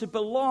want to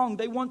belong.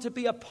 They want to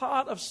be a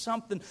part of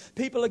something.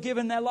 People are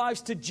giving their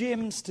lives to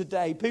gyms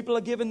today. People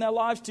are giving their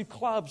lives to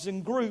clubs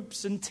and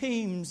groups and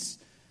teams.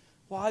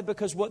 Why?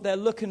 Because what they're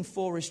looking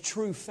for is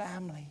true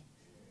family.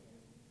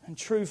 And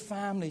true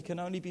family can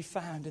only be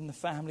found in the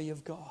family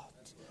of God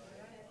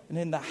and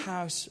in the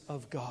house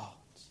of God.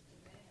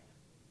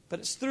 But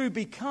it's through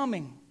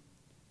becoming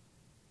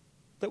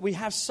that we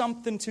have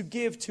something to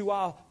give to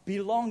our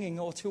belonging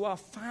or to our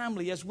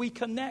family. As we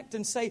connect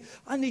and say,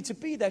 I need to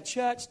be there,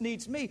 church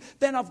needs me,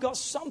 then I've got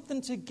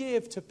something to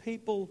give to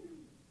people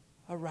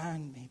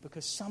around me,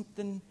 because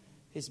something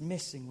is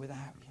missing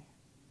without you.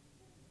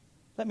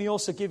 Let me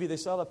also give you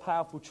this other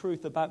powerful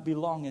truth about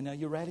belonging. Are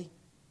you ready?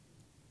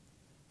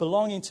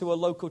 Belonging to a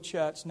local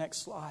church,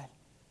 next slide,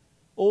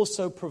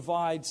 also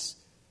provides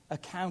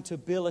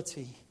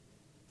accountability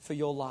for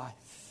your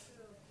life.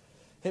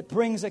 It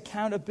brings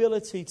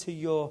accountability to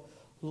your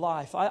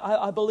life.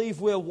 I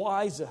believe we're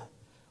wiser.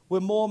 We're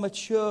more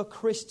mature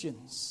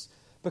Christians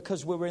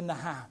because we're in the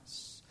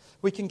house.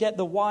 We can get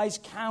the wise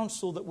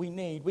counsel that we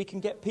need. We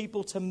can get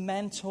people to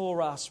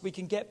mentor us. We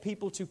can get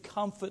people to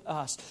comfort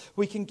us.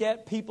 We can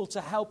get people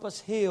to help us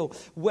heal.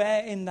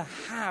 We're in the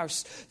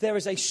house. There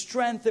is a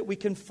strength that we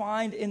can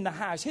find in the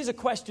house. Here's a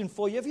question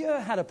for you. Have you ever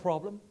had a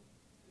problem?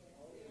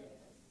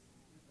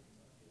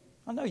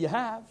 I know you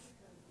have.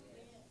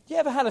 You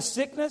ever had a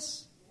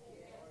sickness?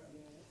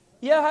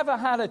 You ever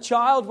had a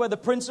child where the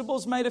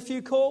principal's made a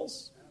few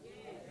calls?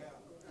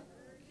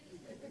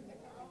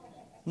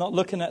 Not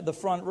looking at the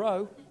front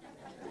row.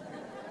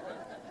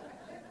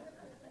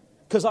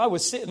 Because I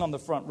was sitting on the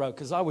front row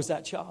because I was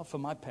that child for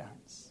my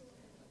parents.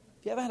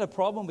 Have you ever had a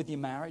problem with your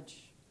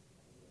marriage?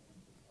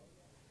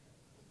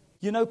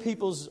 You know,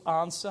 people's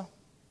answer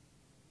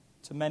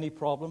to many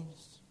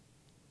problems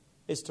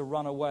is to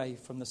run away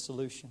from the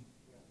solution.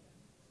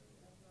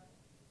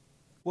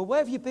 Well, where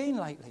have you been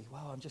lately?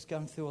 Well, I'm just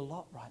going through a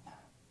lot right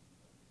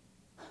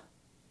now.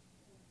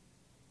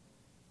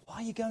 Why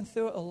are you going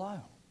through it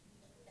alone?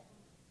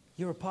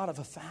 You're a part of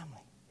a family.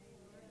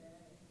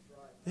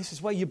 This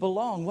is where you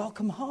belong.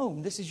 Welcome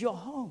home. This is your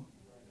home.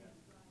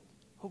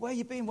 Well, where have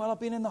you been? Well, I've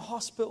been in the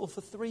hospital for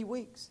 3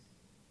 weeks.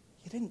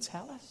 You didn't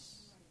tell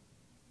us.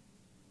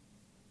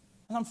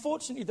 And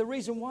unfortunately, the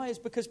reason why is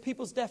because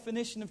people's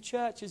definition of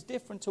church is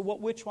different to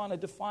what we're trying to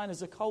define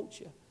as a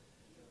culture.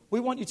 We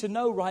want you to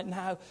know right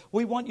now,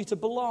 we want you to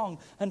belong.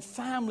 And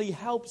family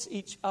helps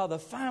each other.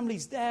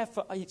 Family's there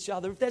for each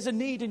other. If there's a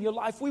need in your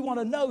life, we want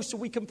to know so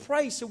we can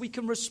pray, so we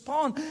can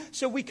respond,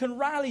 so we can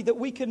rally, that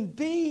we can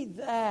be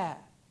there.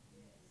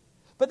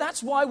 But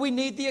that's why we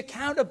need the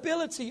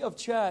accountability of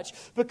church.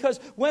 Because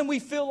when we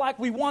feel like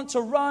we want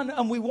to run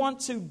and we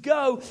want to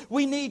go,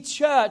 we need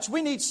church.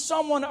 We need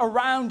someone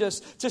around us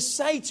to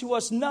say to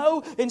us,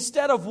 no,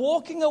 instead of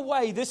walking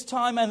away this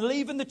time and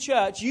leaving the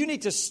church, you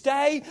need to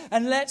stay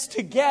and let's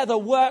together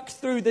work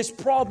through this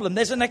problem.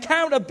 There's an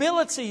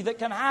accountability that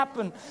can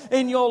happen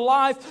in your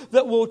life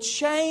that will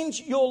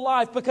change your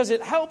life because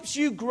it helps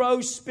you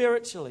grow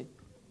spiritually.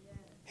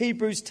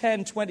 Hebrews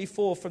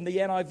 10:24 from the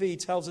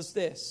NIV tells us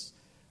this.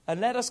 And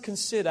let us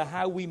consider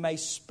how we may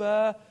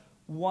spur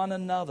one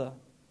another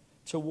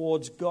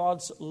towards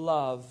God's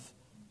love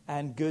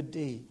and good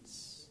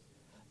deeds.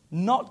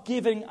 Not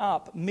giving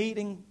up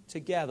meeting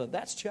together.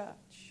 That's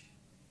church.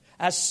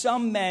 As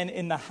some men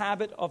in the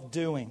habit of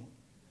doing.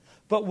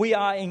 But we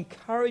are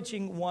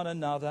encouraging one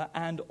another,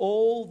 and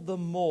all the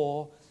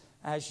more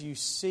as you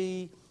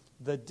see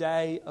the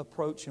day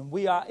approaching.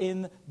 We are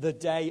in the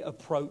day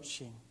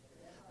approaching.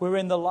 We're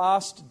in the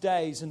last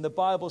days, and the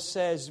Bible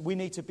says we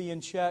need to be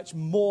in church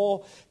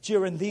more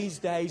during these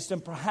days than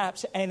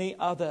perhaps any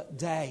other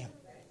day.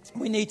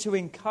 We need to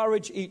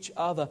encourage each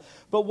other.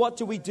 But what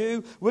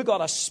do? We've got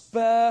to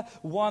spur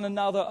one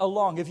another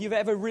along. If you've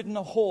ever ridden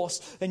a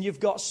horse and you've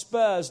got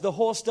spurs, the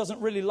horse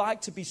doesn't really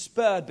like to be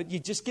spurred, but you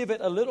just give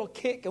it a little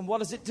kick, and what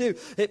does it do?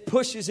 It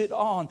pushes it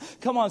on.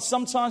 Come on,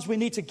 sometimes we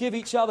need to give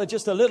each other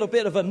just a little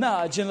bit of a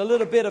nudge and a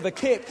little bit of a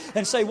kick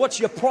and say, what's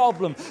your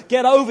problem?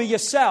 Get over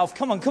yourself.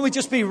 Come on, can we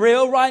just be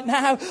real right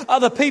now?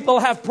 Other people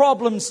have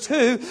problems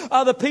too.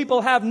 Other people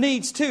have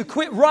needs too.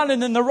 Quit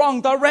running in the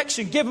wrong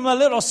direction. Give them a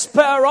little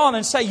spur on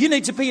and say, you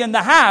need to be in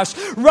the house.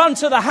 Run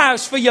to the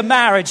house for your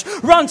marriage.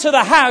 Run to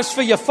the house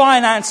for your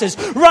finances.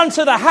 Run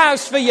to the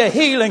house for your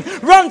healing.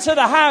 Run to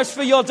the house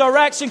for your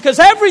direction, because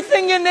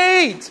everything you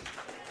need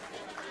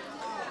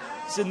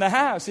is in the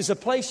house. It's a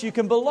place you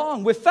can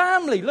belong. We're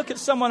family. Look at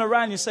someone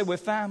around you and say, we're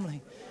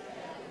family.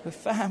 We're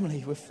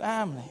family. We're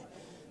family.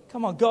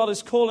 Come on, God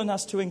is calling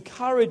us to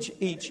encourage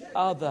each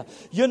other.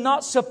 You're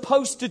not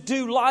supposed to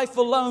do life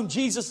alone.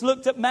 Jesus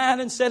looked at man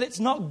and said,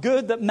 it's not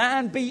good that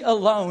man be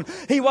alone.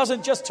 He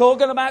wasn't just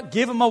talking about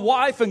give him a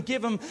wife and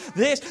give him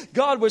this.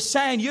 God was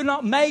saying, you're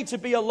not made to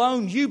be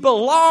alone. You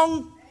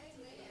belong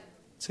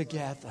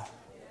together.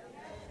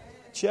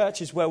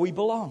 Church is where we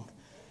belong.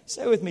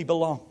 Say with me,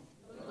 belong.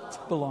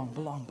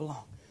 Belong.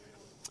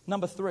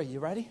 Number 3, you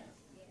ready?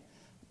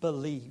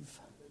 Believe.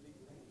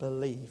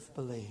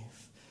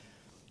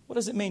 What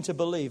does it mean to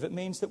believe? It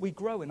means that we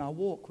grow in our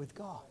walk with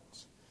God.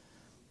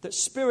 That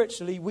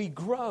spiritually we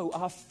grow.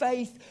 Our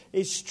faith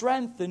is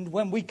strengthened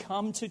when we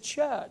come to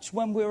church,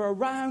 when we're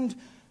around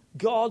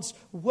God's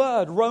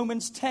word.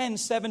 Romans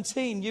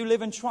 10:17, New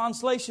Living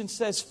Translation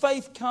says,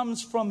 faith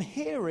comes from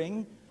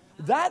hearing.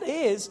 That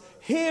is,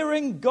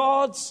 hearing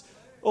God's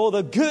or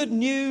the good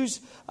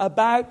news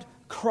about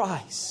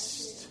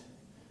Christ.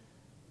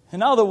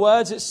 In other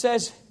words, it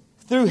says,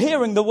 through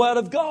hearing the word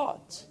of God.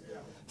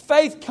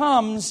 Faith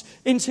comes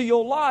into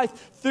your life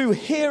through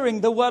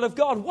hearing the word of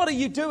God. What are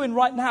you doing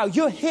right now?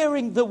 You're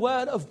hearing the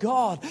word of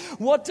God.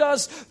 What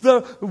does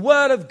the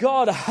word of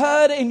God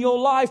heard in your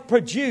life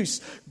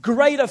produce?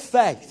 Greater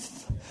faith.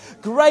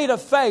 Greater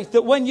faith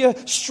that when you're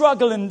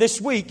struggling this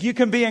week, you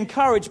can be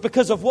encouraged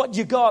because of what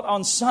you got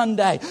on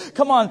Sunday.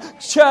 Come on,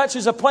 church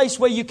is a place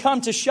where you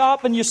come to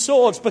sharpen your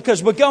swords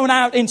because we're going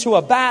out into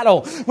a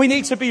battle. We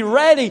need to be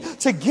ready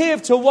to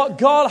give to what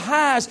God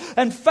has.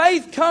 And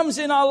faith comes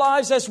in our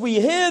lives as we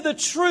hear the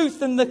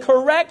truth and the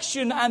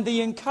correction and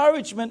the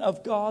encouragement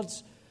of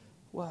God's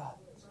word.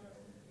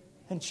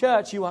 In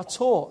church, you are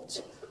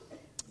taught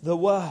the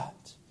word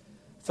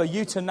for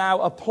you to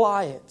now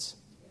apply it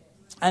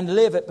and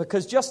live it,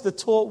 because just the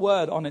taught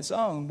word on its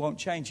own won't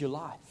change your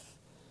life.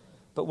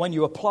 But when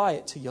you apply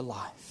it to your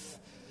life,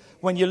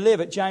 when you live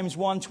it, James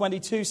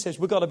 1:22 says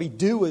we've got to be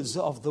doers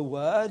of the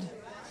word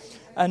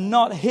and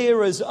not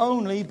hearers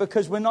only,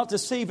 because we're not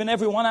deceiving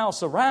everyone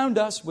else around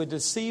us. We're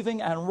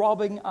deceiving and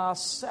robbing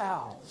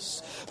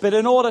ourselves. But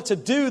in order to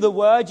do the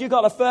word, you've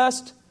got to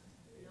first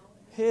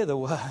hear the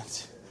word.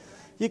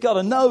 You've got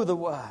to know the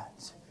word.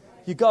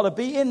 You've got to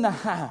be in the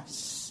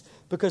house,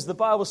 because the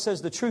Bible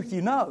says the truth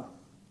you know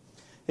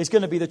is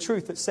going to be the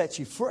truth that sets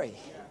you free.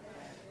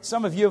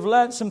 Some of you have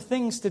learned some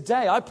things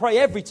today. I pray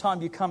every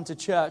time you come to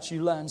church,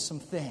 you learn some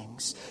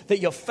things, that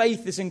your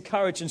faith is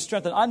encouraged and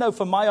strengthened. I know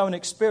from my own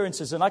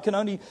experiences, and I can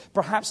only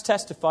perhaps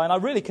testify, and I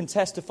really can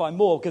testify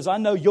more because I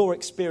know your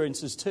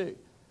experiences too.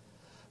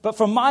 But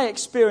from my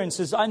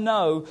experiences, I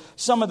know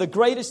some of the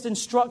greatest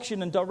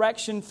instruction and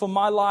direction for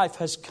my life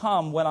has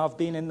come when I've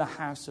been in the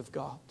house of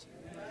God.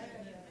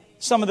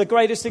 Some of the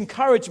greatest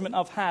encouragement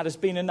I've had has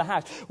been in the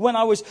house. When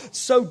I was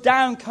so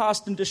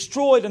downcast and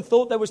destroyed and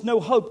thought there was no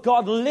hope,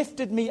 God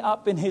lifted me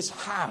up in His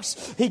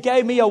house. He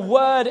gave me a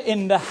word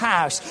in the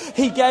house.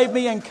 He gave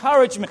me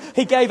encouragement.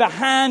 He gave a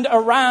hand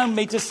around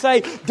me to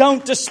say,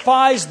 don't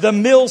despise the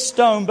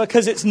millstone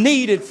because it's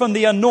needed from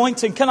the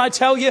anointing. Can I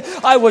tell you,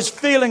 I was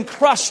feeling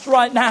crushed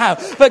right now.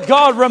 But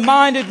God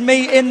reminded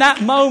me in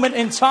that moment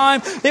in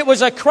time, it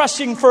was a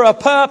crushing for a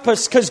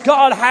purpose, because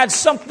God had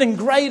something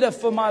greater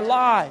for my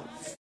life.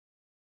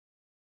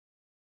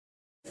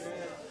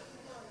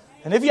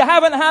 And if you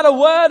haven't had a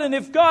word, and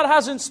if God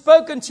hasn't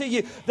spoken to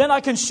you, then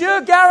I can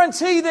sure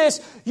guarantee this,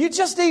 you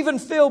just even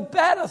feel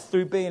better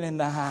through being in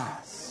the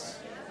house.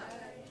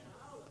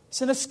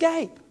 It's an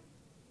escape.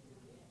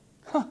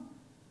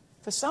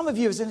 For some of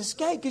you, it's an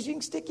escape because you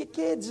can stick your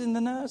kids in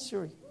the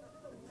nursery.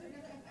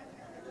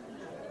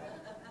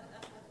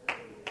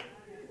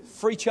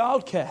 Free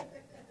childcare.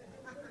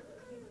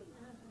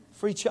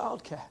 Free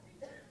childcare.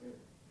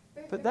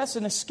 But that's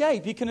an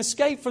escape. You can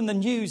escape from the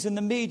news and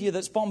the media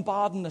that's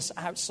bombarding us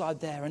outside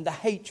there and the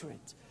hatred.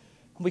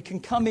 And we can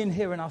come in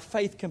here and our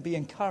faith can be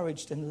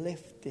encouraged and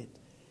lifted.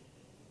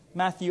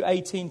 Matthew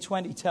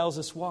 18:20 tells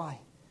us why.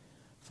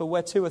 For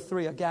where 2 or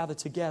 3 are gathered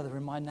together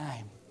in my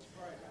name,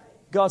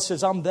 God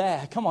says, I'm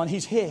there. Come on,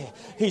 He's here.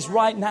 He's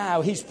right now.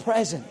 He's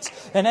present.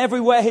 And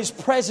everywhere His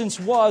presence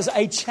was,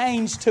 a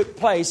change took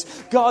place.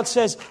 God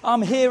says,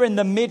 I'm here in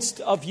the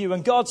midst of you.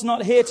 And God's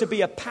not here to be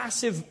a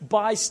passive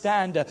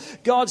bystander.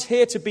 God's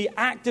here to be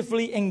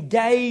actively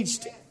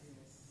engaged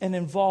and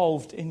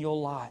involved in your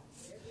life.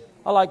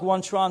 I like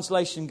one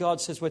translation.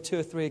 God says, where 2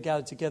 or 3 are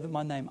gathered together in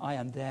my name, I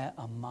am there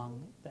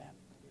among them.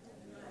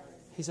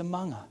 He's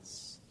among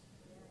us.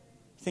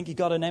 You think you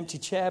got an empty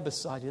chair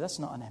beside you? That's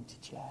not an empty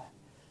chair.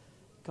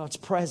 God's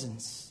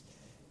presence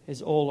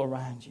is all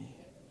around you.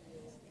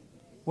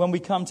 When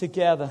we come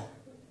together,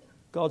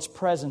 God's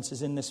presence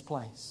is in this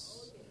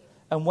place.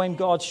 And when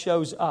God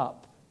shows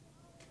up,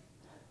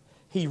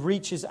 He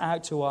reaches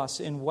out to us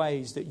in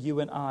ways that you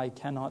and I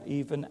cannot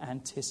even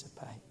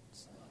anticipate.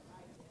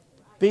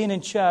 Being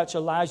in church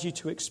allows you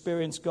to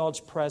experience God's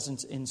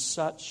presence in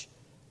such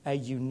a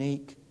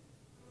unique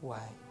way.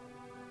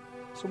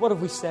 So what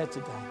have we said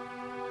today?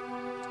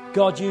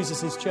 God uses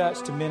His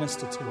church to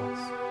minister to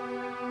us,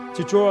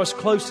 to draw us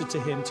closer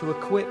to Him, to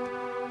equip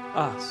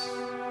us,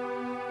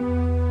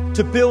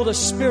 to build us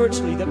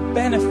spiritually that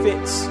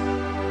benefits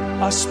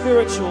our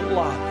spiritual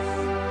life.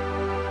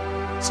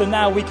 So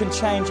now we can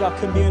change our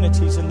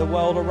communities and the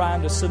world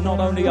around us. So not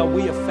only are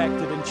we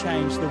affected and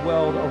changed, the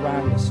world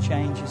around us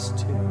changes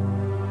too.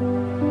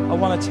 I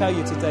want to tell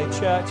you today,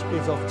 church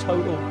is of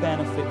total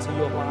benefit to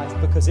your life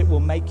because it will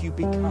make you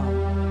become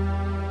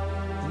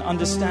and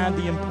understand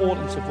the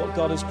importance of what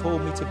God has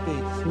called me to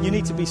be. You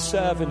need to be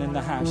serving in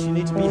the house. You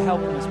need to be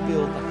helping us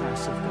build the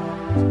house of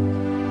God.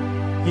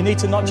 You need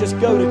to not just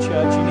go to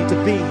church, you need to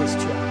be His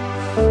church.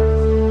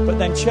 But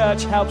then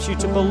church helps you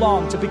to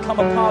belong, to become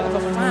a part of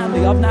a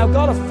family. I've now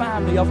got a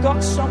family. I've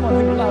got someone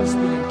who loves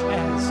me and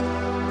cares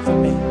for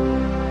me.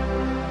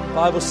 The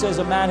Bible says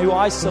a man who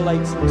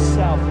isolates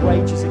himself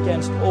rages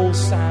against all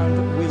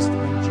sound wisdom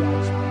and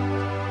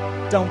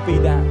judgment. Don't be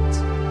that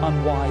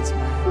unwise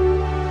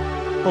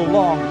man.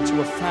 Belong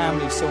to a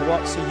family so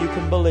you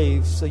can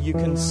believe, so you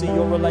can see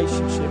your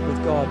relationship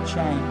with God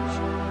change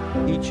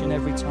each and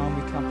every time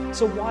we come.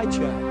 So why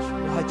church?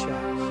 Why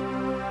church?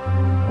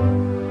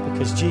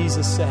 Because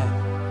Jesus said,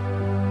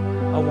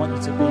 I want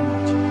you to be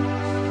my church.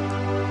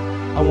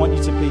 I want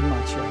you to be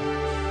my church.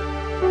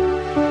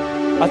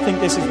 I think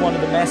this is one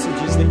of the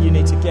messages that you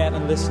need to get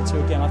and listen to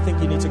again. I think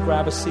you need to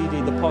grab a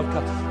CD, the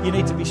podcast. You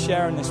need to be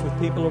sharing this with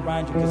people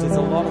around you because there's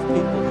a lot of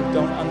people who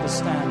don't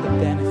understand the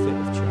benefit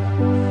of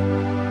church.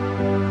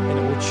 And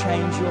it will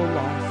change your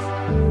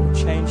life, it will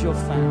change your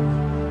family,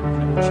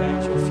 and it will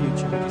change your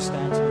future. Would you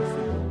stand to your feet?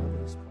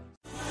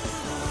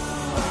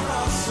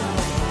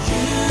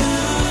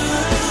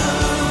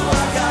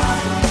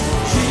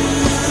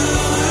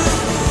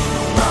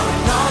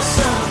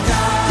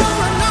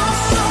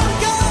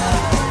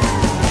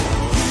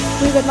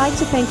 We would like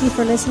to thank you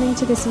for listening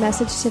to this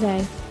message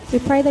today. We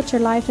pray that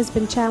your life has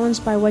been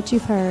challenged by what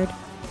you've heard,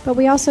 but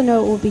we also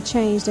know it will be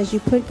changed as you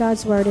put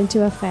God's Word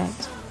into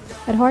effect.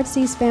 At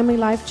Heartsease Family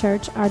Life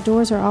Church, our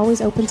doors are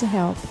always open to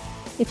help.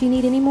 If you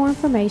need any more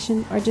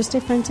information or just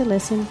a friend to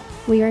listen,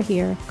 we are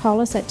here. Call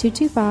us at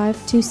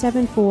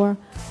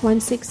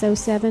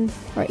 225-274-1607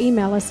 or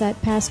email us at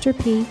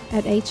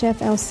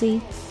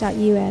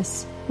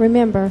pastorp@hflc.us.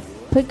 Remember,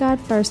 put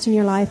God first in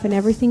your life and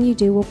everything you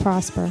do will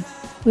prosper.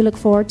 We look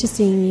forward to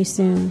seeing you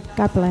soon.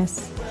 God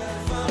bless.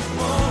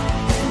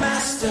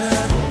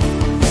 Master.